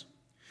hearts.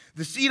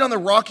 The seed on the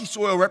rocky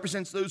soil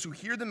represents those who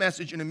hear the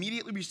message and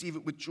immediately receive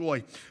it with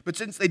joy. But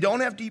since they don't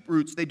have deep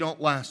roots, they don't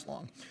last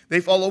long. They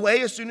fall away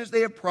as soon as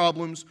they have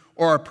problems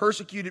or are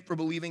persecuted for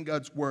believing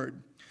God's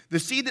word. The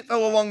seed that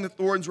fell along the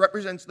thorns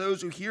represents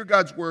those who hear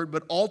God's word,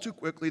 but all too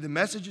quickly the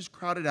message is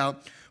crowded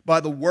out by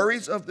the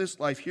worries of this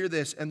life," hear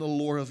this, "and the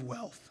lure of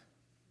wealth.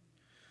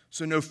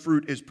 So no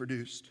fruit is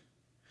produced.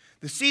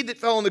 The seed that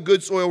fell on the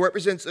good soil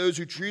represents those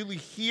who truly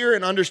hear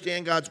and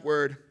understand God's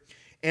word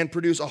and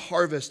produce a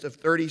harvest of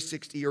 30,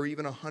 60, or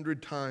even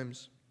 100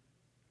 times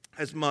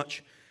as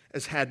much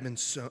as had been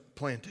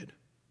planted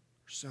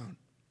or sown."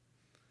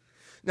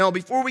 Now,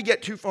 before we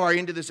get too far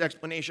into this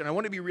explanation, I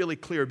want to be really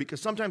clear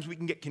because sometimes we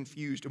can get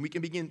confused and we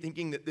can begin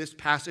thinking that this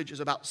passage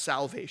is about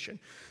salvation.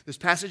 This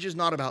passage is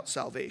not about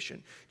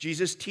salvation.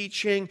 Jesus'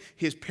 teaching,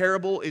 his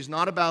parable, is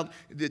not about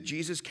that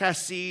Jesus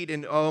cast seed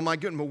and, oh my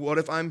goodness, well, what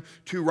if I'm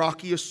too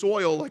rocky a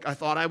soil? Like I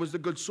thought I was the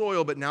good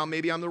soil, but now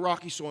maybe I'm the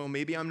rocky soil.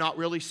 Maybe I'm not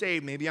really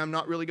saved. Maybe I'm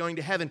not really going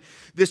to heaven.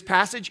 This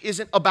passage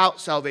isn't about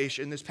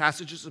salvation. This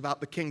passage is about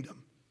the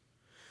kingdom.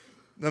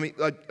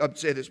 I'll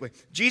say it this way.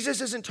 Jesus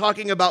isn't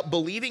talking about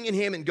believing in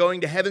him and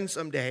going to heaven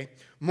someday.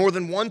 More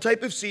than one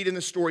type of seed in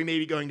the story may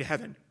be going to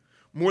heaven.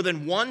 More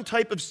than one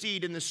type of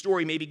seed in the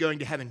story may be going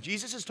to heaven.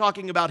 Jesus is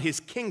talking about his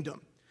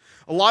kingdom.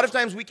 A lot of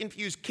times we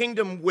confuse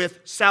kingdom with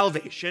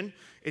salvation.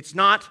 It's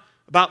not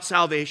about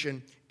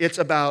salvation. It's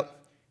about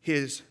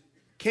his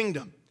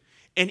kingdom.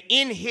 And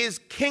in his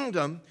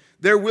kingdom,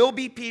 there will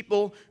be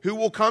people who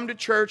will come to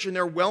church and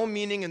they're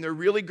well-meaning and they're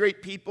really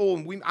great people.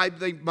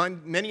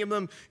 And many of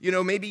them,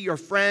 maybe your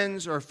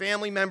friends or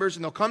family members,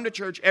 and they'll come to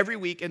church every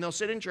week and they'll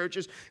sit in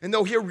churches and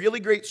they'll hear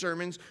really great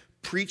sermons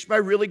preached by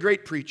really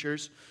great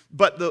preachers,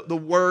 but the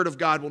word of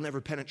God will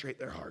never penetrate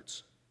their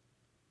hearts.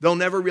 They'll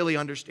never really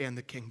understand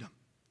the kingdom.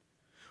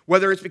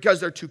 Whether it's because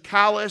they're too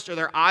calloused or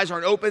their eyes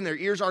aren't open, their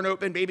ears aren't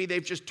open, maybe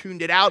they've just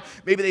tuned it out,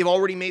 maybe they've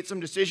already made some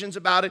decisions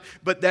about it,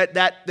 but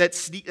that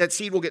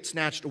seed will get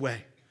snatched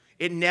away.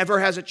 It never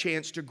has a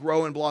chance to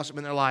grow and blossom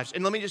in their lives.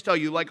 And let me just tell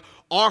you,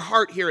 our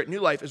heart here at New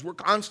Life is we're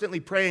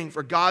constantly praying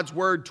for God's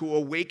word to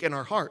awaken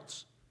our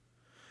hearts.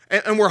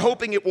 And we're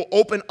hoping it will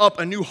open up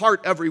a new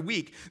heart every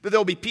week. That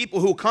there'll be people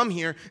who will come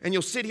here and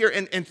you'll sit here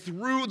and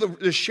through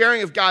the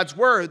sharing of God's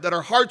word that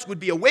our hearts would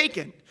be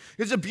awakened.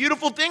 It's a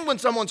beautiful thing when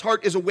someone's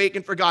heart is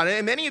awakened for God.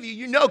 And many of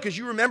you know because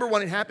you remember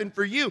when it happened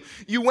for you.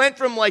 You went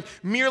from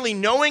merely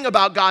knowing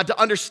about God to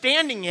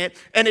understanding it,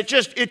 and it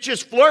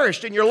just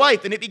flourished in your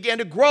life, and it began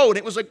to grow, and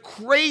it was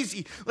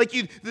crazy.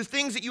 The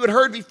things that you had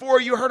heard before,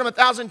 you heard them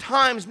 1,000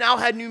 times, now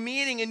had new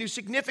meaning and new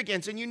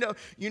significance, and you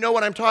know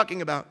what I'm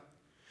talking about.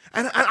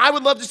 And I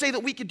would love to say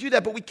that we could do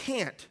that, but we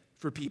can't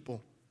for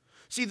people.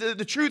 See,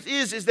 the truth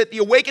is that the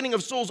awakening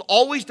of souls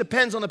always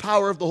depends on the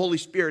power of the Holy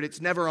Spirit.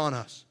 It's never on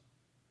us.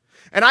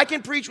 And I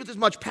can preach with as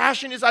much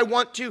passion as I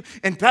want to,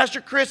 and Pastor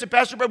Chris and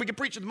Pastor Brad, we can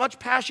preach with as much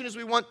passion as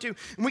we want to,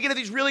 and we can have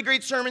these really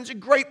great sermons and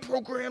great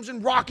programs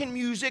and rock and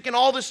music and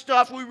all this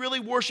stuff. We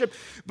really worship,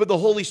 but the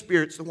Holy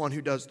Spirit's the one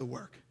who does the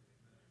work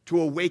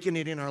to awaken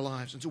it in our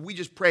lives. And so we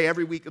just pray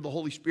every week that the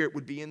Holy Spirit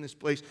would be in this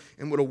place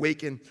and would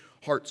awaken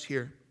hearts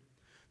here.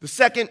 The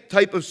second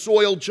type of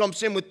soil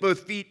jumps in with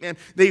both feet, man.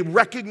 They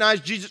recognize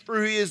Jesus for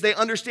who he is. They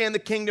understand the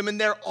kingdom, and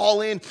they're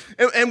all in.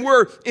 And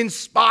we're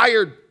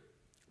inspired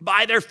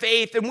by their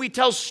faith, and we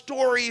tell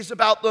stories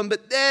about them.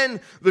 But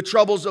then the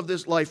troubles of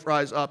this life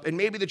rise up, and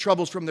maybe the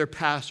troubles from their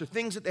past or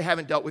things that they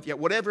haven't dealt with yet,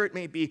 whatever it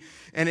may be,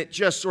 and it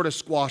just sort of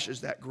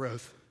squashes that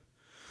growth.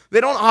 They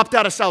don't opt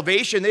out of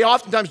salvation. They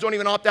oftentimes don't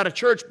even opt out of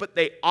church, but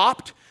they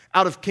opt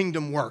out of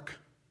kingdom work.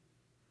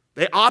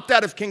 They opt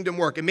out of kingdom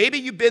work. And maybe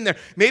you've been there.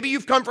 Maybe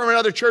you've come from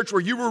another church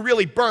where you were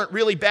really burnt,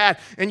 really bad,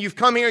 and you've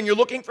come here and you're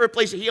looking for a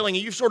place of healing,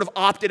 and you've sort of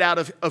opted out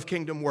of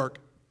kingdom work.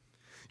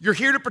 You're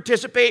here to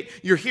participate,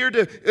 you're here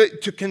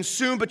to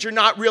consume, but you're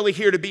not really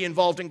here to be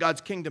involved in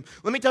God's kingdom.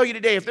 Let me tell you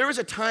today, if there was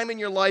a time in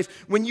your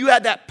life when you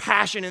had that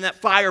passion and that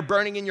fire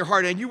burning in your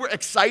heart, and you were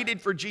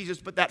excited for Jesus,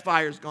 but that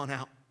fire's gone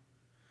out,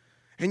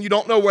 and you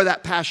don't know where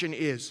that passion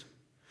is,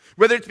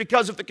 whether it's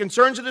because of the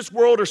concerns of this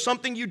world or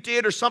something you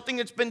did or something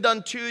that's been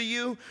done to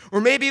you, or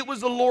maybe it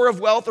was the lure of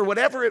wealth or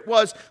whatever it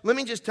was, let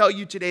me just tell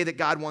you today that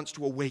God wants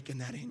to awaken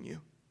that in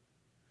you.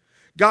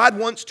 God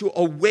wants to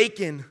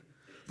awaken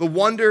the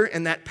wonder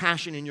and that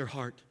passion in your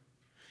heart.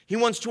 He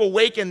wants to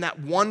awaken that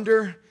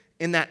wonder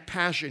and that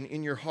passion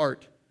in your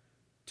heart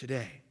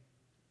today.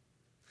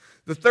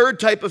 The third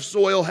type of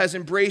soil has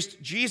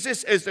embraced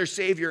Jesus as their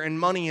Savior and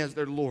money as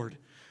their Lord.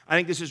 I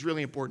think this is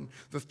really important.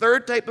 The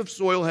third type of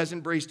soil has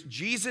embraced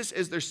Jesus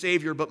as their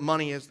Savior, but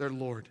money as their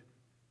Lord.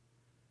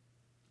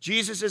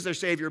 Jesus is their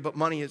Savior, but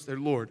money is their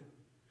Lord.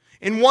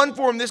 In one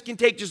form, this can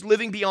take just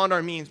living beyond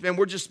our means. Man,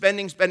 we're just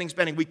spending.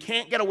 We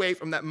can't get away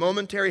from that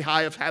momentary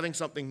high of having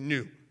something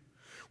new.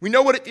 We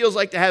know what it feels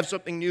like to have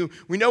something new.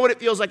 We know what it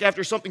feels like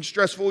after something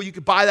stressful. You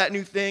could buy that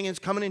new thing, and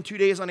it's coming in 2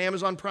 days on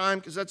Amazon Prime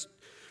because that's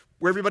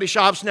where everybody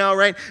shops now,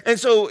 right? And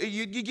so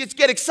you just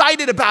get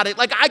excited about it.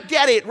 Like, I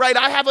get it, right?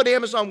 I have an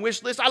Amazon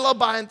wish list. I love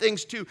buying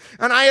things too.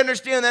 And I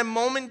understand that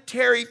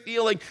momentary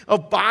feeling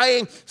of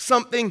buying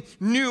something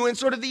new and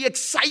sort of the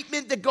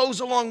excitement that goes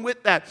along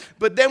with that.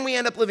 But then we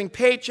end up living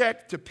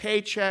paycheck to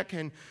paycheck,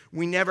 and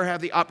we never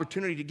have the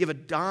opportunity to give a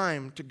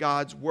dime to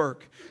God's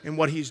work and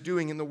what he's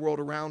doing in the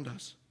world around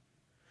us.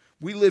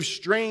 We live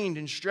strained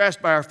and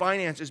stressed by our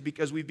finances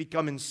because we've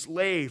become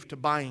enslaved to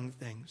buying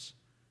things.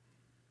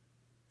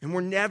 And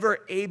we're never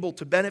able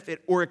to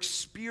benefit or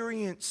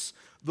experience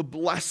the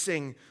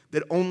blessing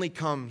that only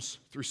comes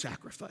through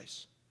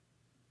sacrifice.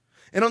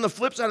 And on the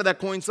flip side of that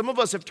coin, some of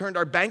us have turned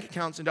our bank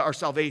accounts into our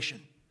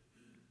salvation,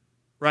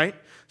 right?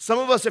 Some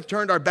of us have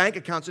turned our bank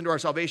accounts into our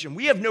salvation.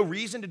 We have no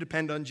reason to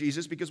depend on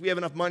Jesus because we have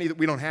enough money that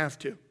we don't have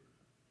to.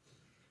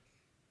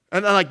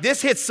 And like,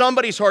 this hits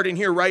somebody's heart in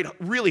here, right?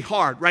 Really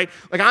hard, right?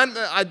 Like, I'm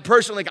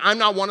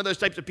not one of those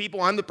types of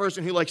people. I'm the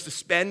person who likes to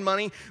spend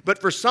money.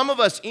 But for some of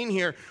us in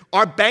here,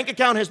 our bank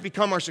account has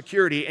become our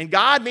security. And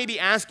God may be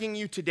asking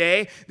you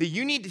today that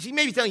he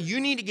may be telling you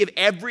need to give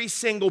every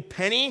single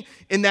penny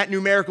in that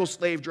numerical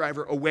slave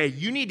driver away.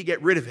 You need to get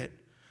rid of it.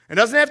 It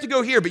doesn't have to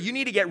go here, but you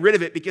need to get rid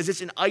of it because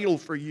it's an idol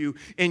for you.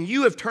 And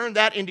you have turned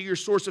that into your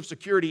source of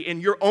security.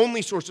 And your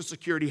only source of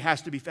security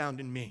has to be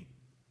found in me.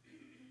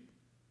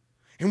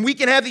 And we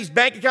can have these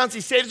bank accounts,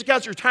 these savings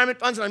accounts, retirement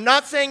funds, and I'm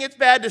not saying it's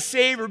bad to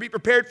save or be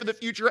prepared for the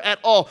future at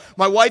all.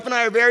 My wife and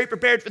I are very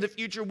prepared for the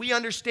future. We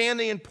understand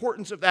the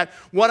importance of that.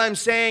 What I'm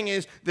saying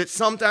is that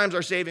sometimes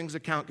our savings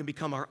account can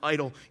become our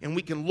idol, and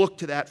we can look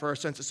to that for our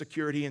sense of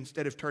security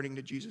instead of turning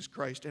to Jesus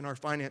Christ, and our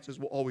finances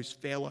will always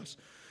fail us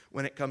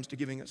when it comes to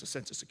giving us a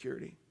sense of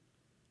security.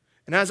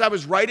 And as I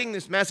was writing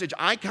this message,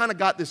 I kind of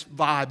got this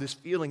vibe, this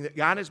feeling that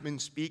God has been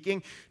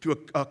speaking to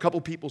a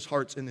couple people's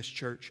hearts in this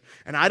church.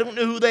 And I don't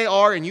know who they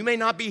are, and you may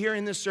not be here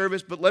in this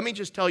service, but let me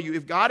just tell you,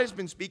 if God has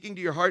been speaking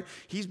to your heart,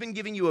 he's been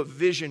giving you a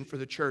vision for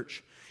the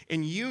church.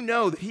 And you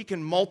know that he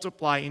can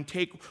multiply and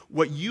take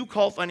what you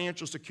call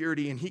financial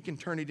security, and he can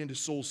turn it into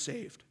souls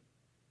saved.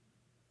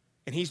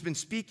 And he's been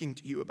speaking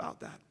to you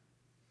about that.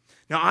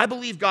 Now, I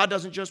believe God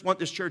doesn't just want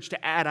this church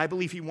to add. I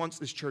believe he wants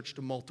this church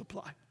to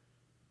multiply.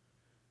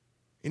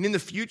 And in the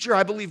future,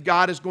 I believe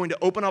God is going to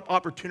open up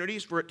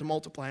opportunities for it to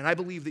multiply. And I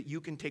believe that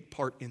you can take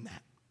part in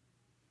that.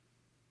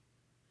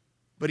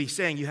 But he's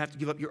saying you have to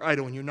give up your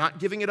idol. And you're not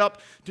giving it up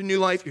to New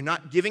Life. You're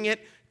not giving it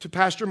to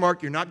Pastor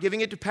Mark. You're not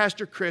giving it to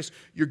Pastor Chris.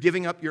 You're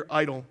giving up your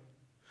idol.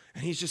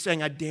 And he's just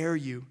saying, I dare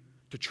you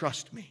to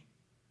trust me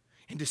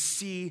and to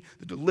see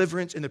the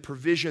deliverance and the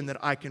provision that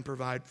I can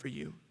provide for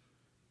you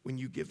when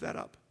you give that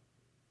up.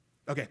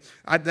 Okay,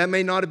 that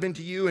may not have been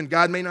to you, and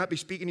God may not be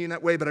speaking to you in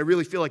that way, but I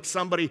really feel like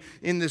somebody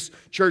in this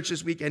church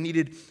this week, I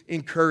needed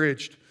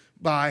encouraged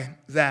by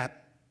that.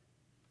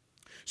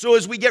 So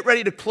as we get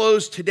ready to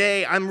close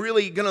today, I'm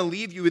really going to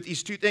leave you with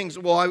these two things.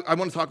 Well, I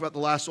want to talk about the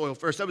last soil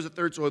first. That was the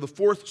third soil. The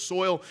fourth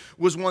soil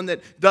was one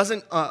that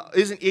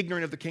isn't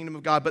ignorant of the kingdom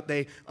of God, but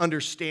they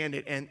understand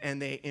it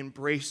and they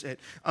embrace it.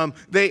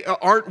 They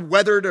aren't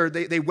weathered, or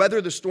they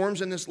weather the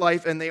storms in this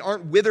life, and they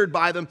aren't withered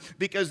by them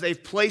because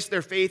they've placed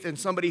their faith in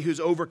somebody who's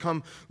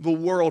overcome the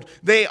world.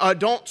 They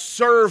don't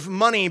serve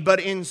money, but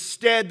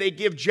instead they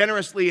give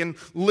generously and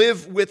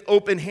live with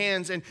open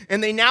hands. And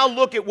they now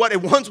look at what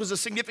it once was a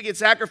significant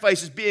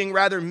sacrifice as being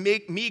rather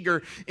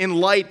meager in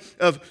light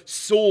of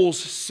souls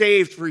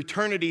saved for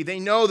eternity. They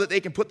know that they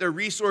can put their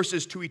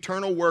resources to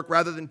eternal work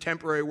rather than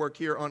temporary work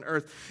here on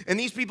earth. And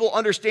these people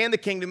understand the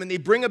kingdom, and they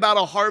bring about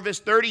a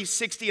harvest 30,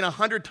 60, and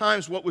 100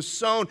 times what was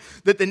sown,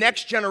 that the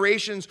next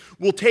generations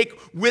will take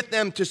with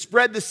them to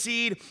spread the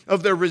seed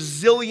of their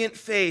resilient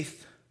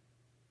faith.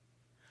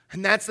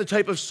 And that's the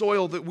type of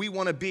soil that we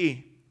want to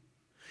be,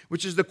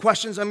 which is the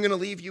questions I'm going to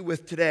leave you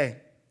with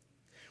today.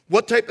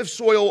 What type of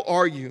soil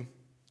are you,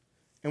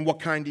 and what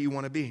kind do you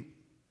want to be?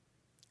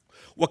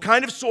 What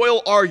kind of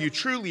soil are you,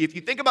 truly? If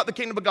you think about the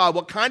kingdom of God,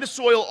 what kind of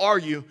soil are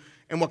you,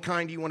 and what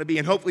kind do you want to be?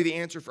 And hopefully the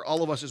answer for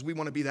all of us is we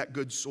want to be that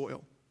good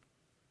soil.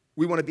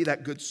 We want to be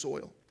that good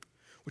soil,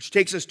 which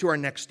takes us to our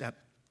next step.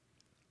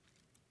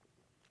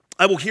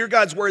 I will hear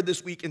God's word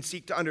this week and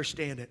seek to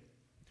understand it.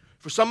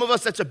 For some of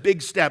us, that's a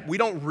big step. We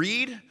don't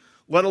read,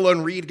 let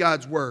alone read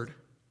God's word.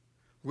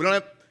 We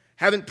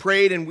haven't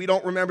prayed, and we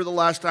don't remember the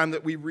last time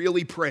that we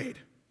really prayed,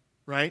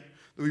 right?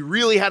 That we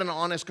really had an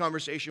honest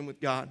conversation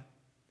with God.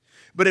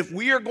 But if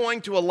we are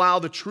going to allow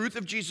the truth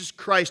of Jesus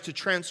Christ to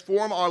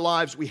transform our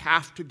lives, we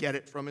have to get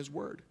it from his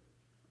word.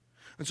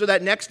 And so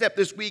that next step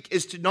this week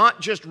is to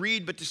not just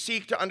read, but to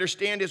seek to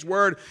understand his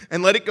word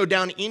and let it go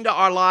down into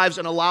our lives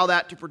and allow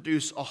that to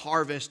produce a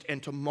harvest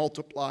and to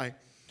multiply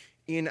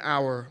in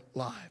our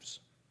lives.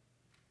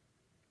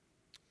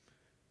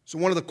 So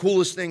one of the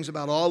coolest things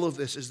about all of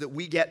this is that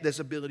we get this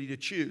ability to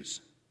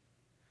choose.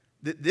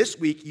 That this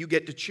week you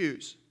get to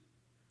choose.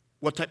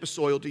 What type of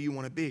soil do you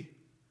want to be?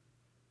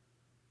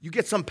 You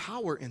get some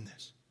power in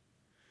this.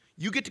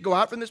 You get to go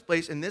out from this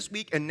place, and this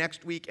week and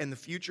next week and the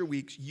future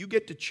weeks, you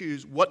get to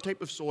choose what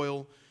type of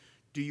soil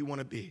do you want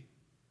to be. Do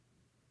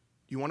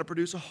you want to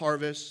produce a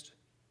harvest,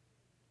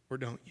 or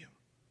don't you?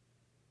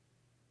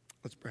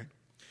 Let's pray.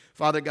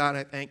 Father God,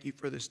 I thank you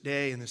for this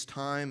day and this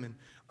time, and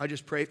I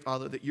just pray,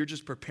 Father, that you're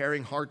just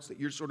preparing hearts, that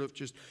you're sort of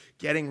just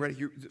getting ready.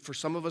 For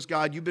some of us,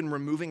 God, you've been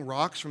removing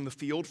rocks from the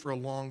field for a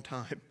long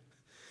time.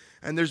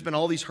 And there's been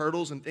all these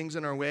hurdles and things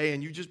in our way,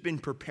 and you've just been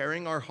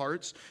preparing our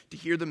hearts to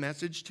hear the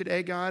message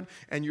today, God,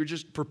 and you're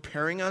just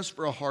preparing us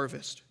for a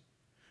harvest.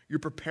 You're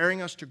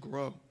preparing us to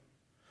grow.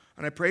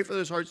 And I pray for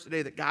those hearts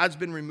today that God's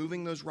been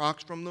removing those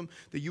rocks from them,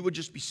 that you would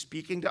just be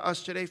speaking to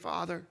us today,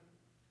 Father,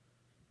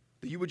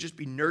 that you would just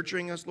be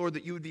nurturing us, Lord,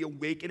 that you would be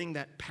awakening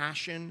that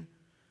passion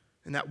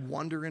and that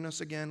wonder in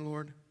us again,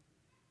 Lord.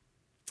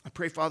 I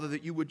pray, Father,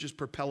 that you would just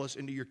propel us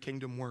into your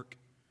kingdom work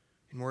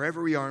and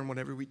wherever we are and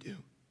whatever we do.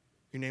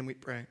 In your name we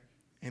pray.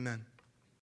 Amen.